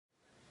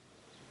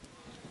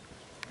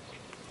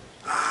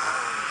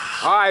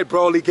All right,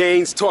 Broly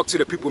Gainz, talk to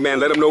the people, man.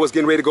 Let them know what's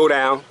getting ready to go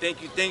down.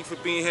 Thank you for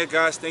being here,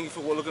 guys. Thank you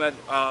for looking at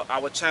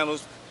our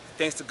channels.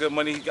 Thanks to Good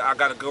Money, I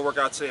got a good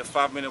workout today, a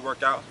 5-minute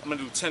workout. I'm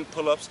gonna do 10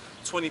 pull-ups,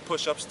 20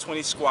 push-ups,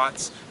 20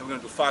 squats, and we're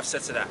gonna do 5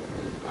 sets of that.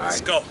 All Let's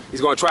right. go.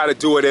 He's gonna try to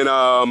do it in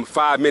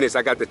 5 minutes.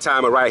 I got the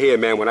timer right here,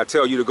 man. When I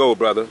tell you to go,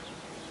 brother.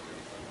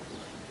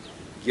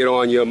 Get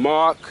on your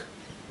mark.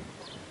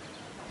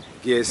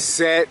 Get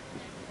set.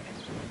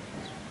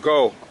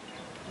 Go.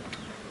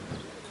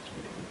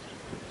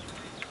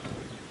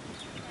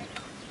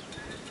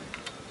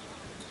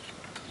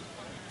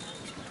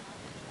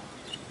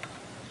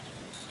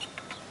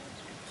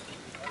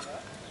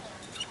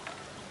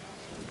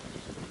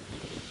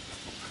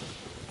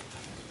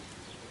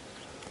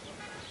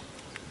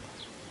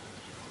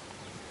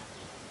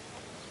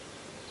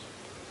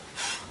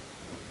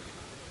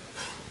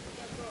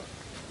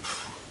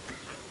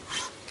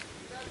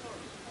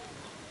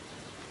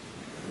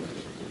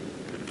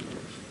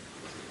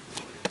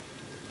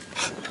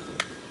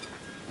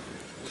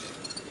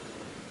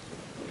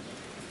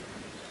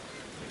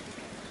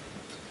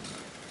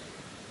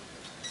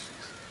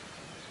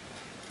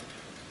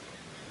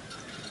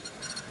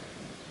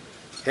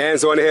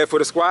 Hands on the head for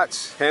the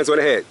squats. Hands on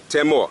the head.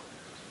 10 more.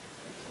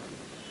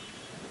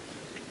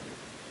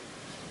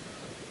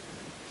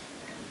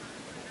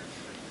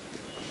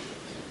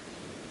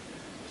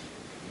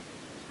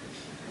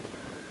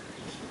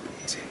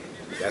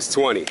 That's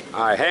 20.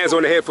 All right, hands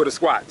on the head for the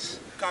squats.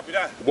 Copy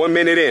that. 1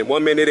 minute in,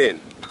 1 minute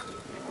in.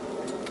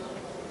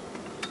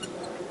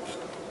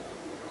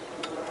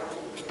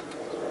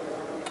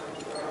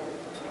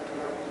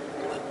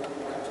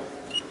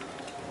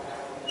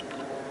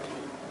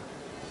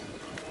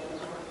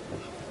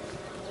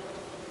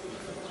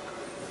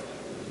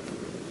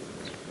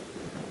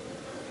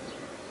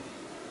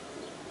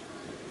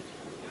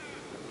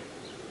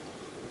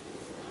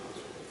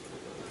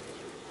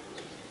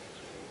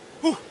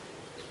 Whew.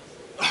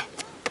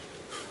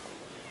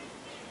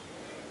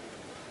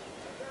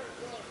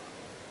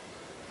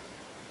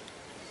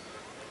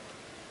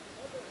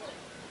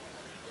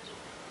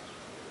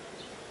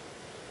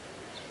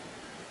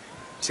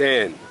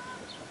 10.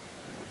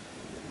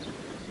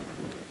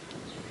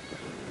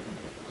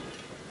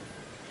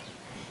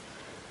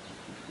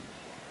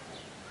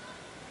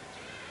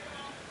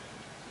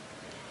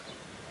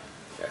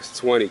 That's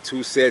 20.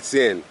 2 sets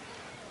in.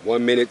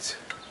 1 minute.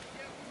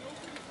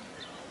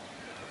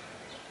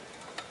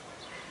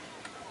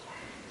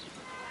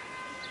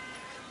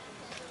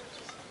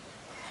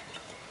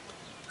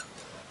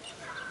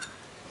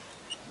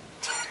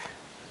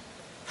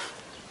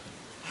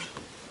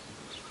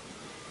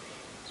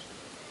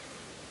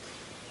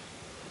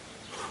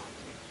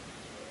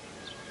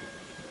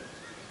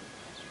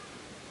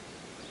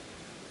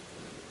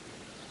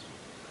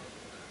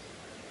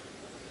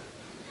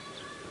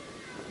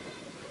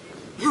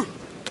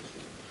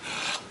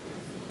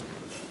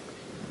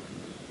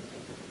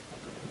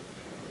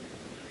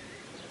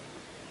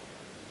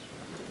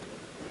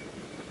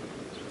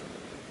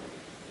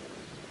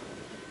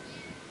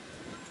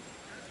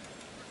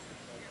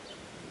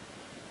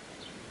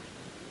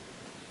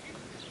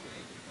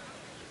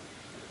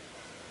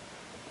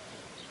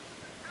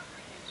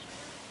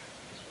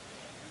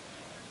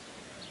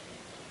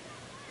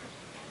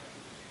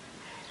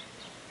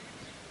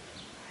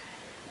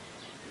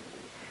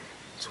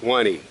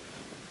 What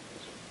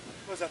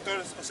was that,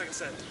 third or second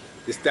set?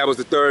 That was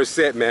the 3rd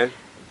set, man.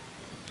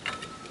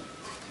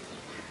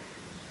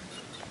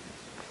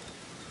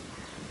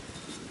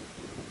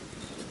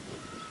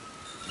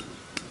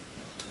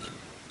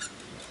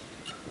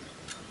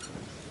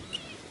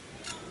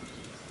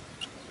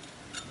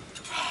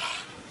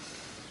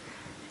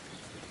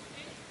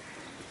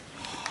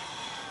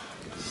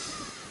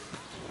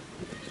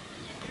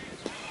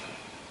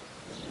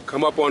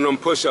 Come up on them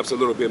push-ups a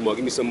little bit more.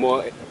 Give me some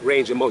more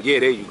range and more. Yeah,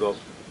 there you go.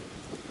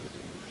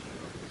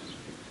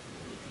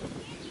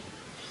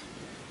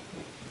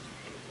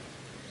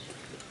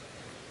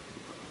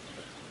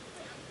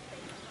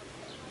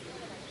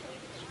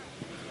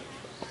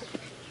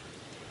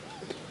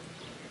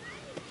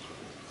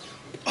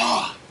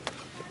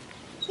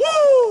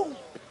 Woo!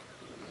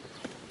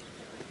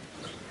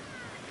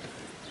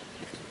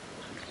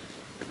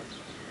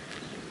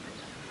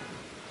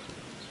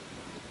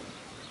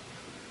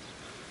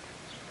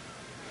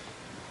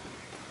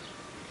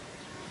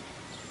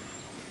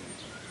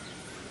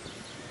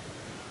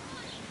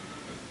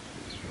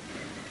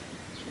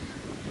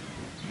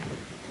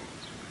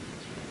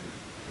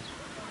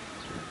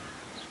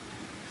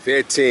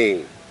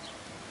 $15.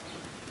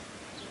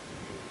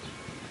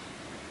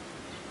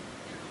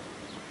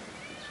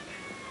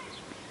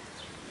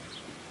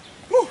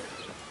 Woo.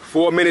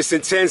 4 minutes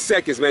and 10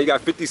 seconds, man. You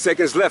got 50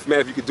 seconds left, man,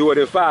 if you could do it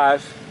in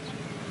 5.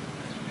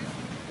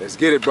 Let's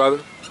get it,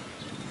 brother.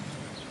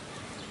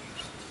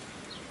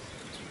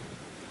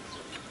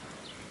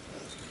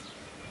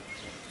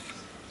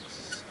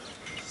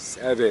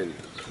 7,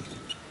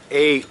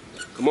 8,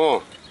 come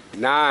on,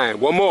 9,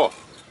 one more,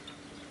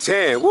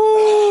 10,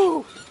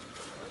 woo!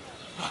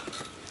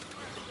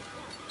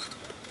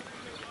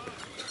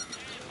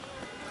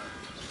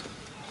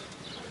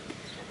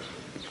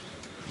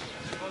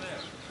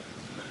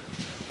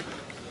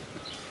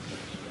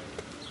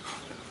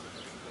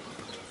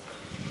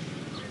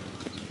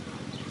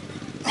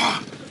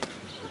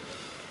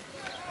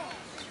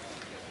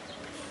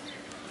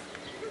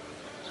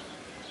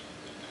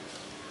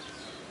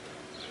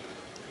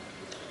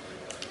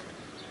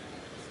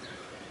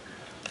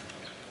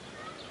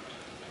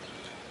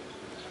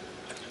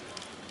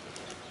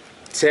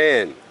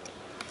 10.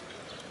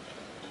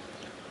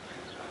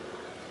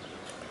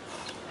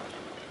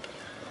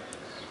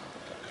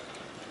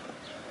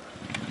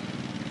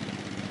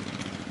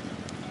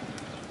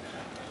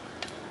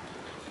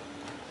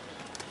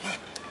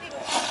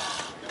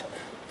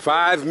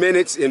 5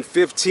 minutes and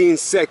 15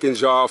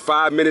 seconds, y'all.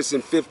 5 minutes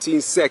and 15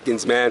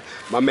 seconds, man.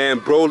 My man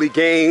Broly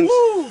Gainz.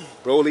 Woo!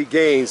 Broly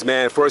Gainz,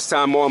 man. First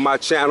time on my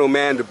channel,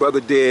 man. The brother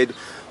did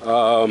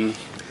 10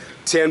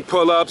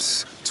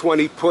 pull-ups,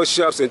 20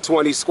 push-ups, and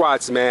 20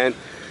 squats, man.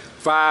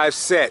 5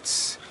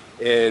 sets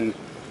in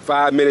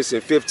 5 minutes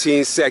and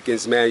 15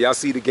 seconds, man. Y'all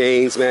see the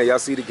gains, man. Y'all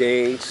see the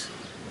gains.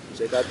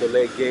 Check out the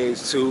leg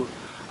gains, too.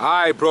 All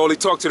right, Broly,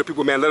 talk to the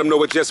people, man. Let them know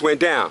what just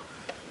went down.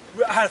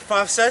 I had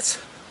 5 sets.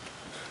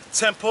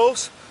 10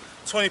 pulls,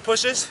 20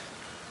 pushes,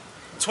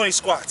 20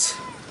 squats.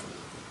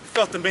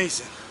 Felt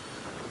amazing.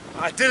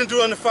 I didn't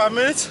do it under 5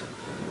 minutes.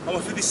 I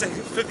went 50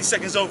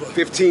 seconds over.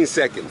 15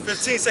 seconds.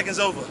 15 seconds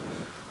over.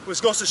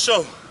 Which goes to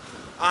show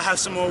I have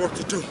some more work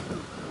to do.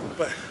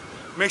 But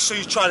make sure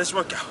you try this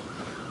workout.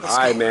 All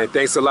right, man.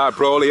 Thanks a lot,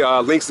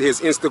 Broly. Links to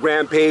his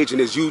Instagram page and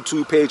his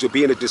YouTube page will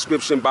be in the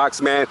description box,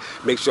 man.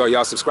 Make sure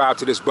y'all subscribe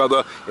to this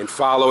brother and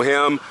follow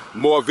him.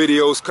 More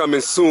videos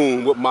coming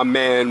soon with my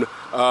man,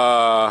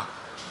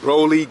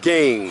 Broly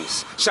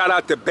Gainz. Shout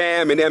out to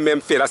Bam and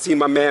MM Fit. I seen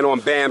my man on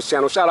Bam's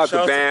channel. Shout out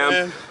to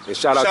Bam. And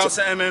shout out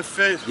to MM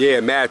Fit. Yeah,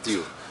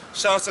 Matthew.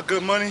 Shout out to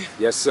Good Money.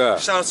 Yes, sir.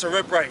 Shout out to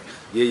RipRight.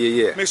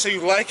 Yeah. Make sure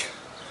you like,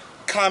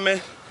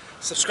 comment,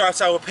 subscribe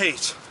to our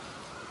page.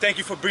 Thank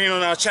you for being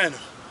on our channel.